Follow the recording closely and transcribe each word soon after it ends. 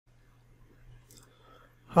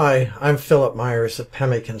Hi, I'm Philip Myers of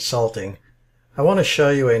PEMY Consulting. I want to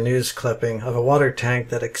show you a news clipping of a water tank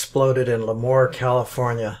that exploded in Lemoore,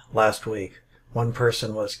 California last week. One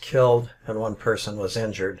person was killed and one person was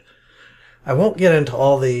injured. I won't get into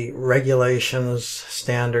all the regulations,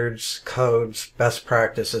 standards, codes, best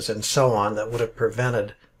practices, and so on that would have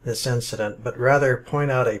prevented this incident, but rather point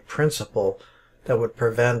out a principle that would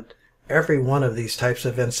prevent every one of these types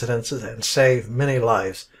of incidents and save many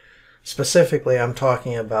lives. Specifically, I'm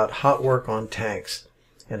talking about hot work on tanks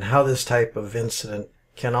and how this type of incident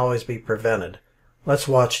can always be prevented. Let's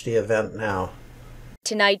watch the event now.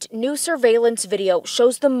 Tonight, new surveillance video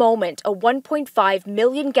shows the moment a 1.5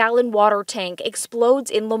 million gallon water tank explodes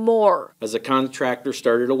in Lemoore. As the contractor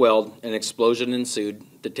started to weld, an explosion ensued.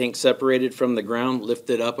 The tank separated from the ground,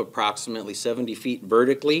 lifted up approximately 70 feet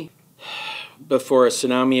vertically before a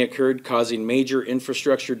tsunami occurred, causing major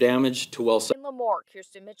infrastructure damage to well sites. In Lemoore,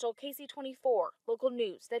 Kirsten Mitchell, KC24, local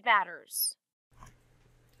news that matters.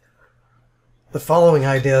 The following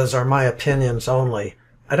ideas are my opinions only.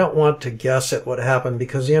 I don't want to guess at what happened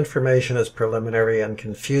because the information is preliminary and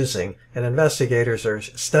confusing, and investigators are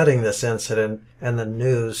studying this incident, and the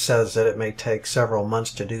news says that it may take several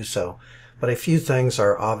months to do so. But a few things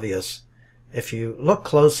are obvious. If you look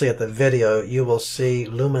closely at the video, you will see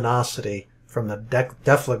luminosity from the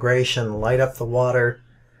deflagration light up the water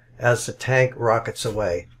as the tank rockets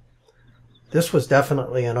away. This was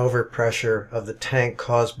definitely an overpressure of the tank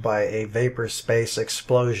caused by a vapor space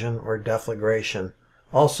explosion or deflagration.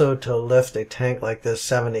 Also, to lift a tank like this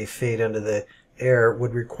 70 feet into the air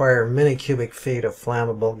would require many cubic feet of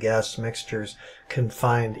flammable gas mixtures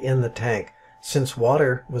confined in the tank. Since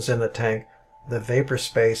water was in the tank, the vapor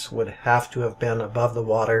space would have to have been above the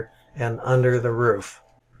water and under the roof.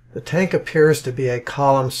 The tank appears to be a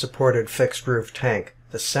column-supported fixed roof tank.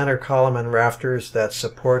 The center column and rafters that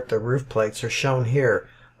support the roof plates are shown here.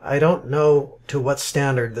 I don't know to what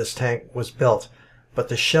standard this tank was built, but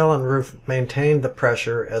the shell and roof maintained the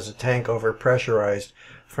pressure as the tank overpressurized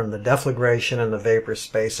from the deflagration in the vapor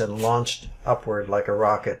space and launched upward like a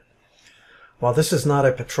rocket. While this is not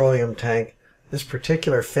a petroleum tank, this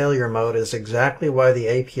particular failure mode is exactly why the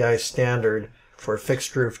API standard for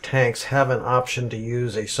fixed roof tanks have an option to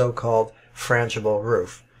use a so-called frangible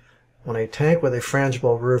roof. When a tank with a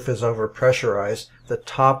frangible roof is overpressurized, the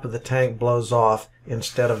top of the tank blows off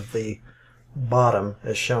instead of the bottom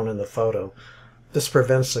as shown in the photo. This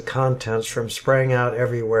prevents the contents from spraying out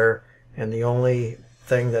everywhere, and the only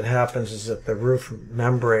thing that happens is that the roof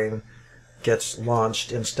membrane gets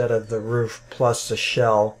launched instead of the roof plus the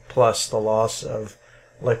shell plus the loss of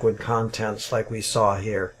liquid contents like we saw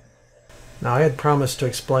here. Now, I had promised to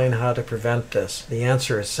explain how to prevent this. The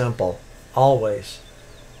answer is simple. Always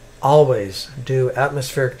do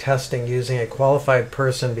atmospheric testing using a qualified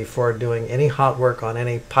person before doing any hot work on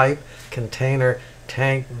any pipe, container,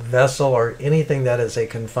 tank, vessel, or anything that is a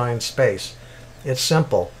confined space. It's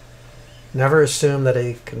simple. Never assume that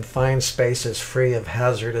a confined space is free of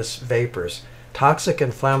hazardous vapors. Toxic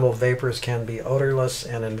and flammable vapors can be odorless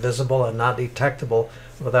and invisible and not detectable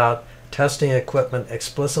without testing equipment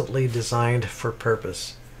explicitly designed for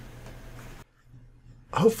purpose.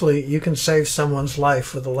 Hopefully you can save someone's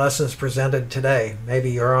life with the lessons presented today,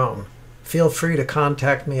 maybe your own. Feel free to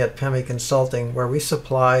contact me at PEMY Consulting, where we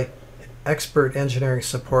supply expert engineering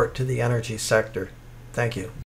support to the energy sector. Thank you.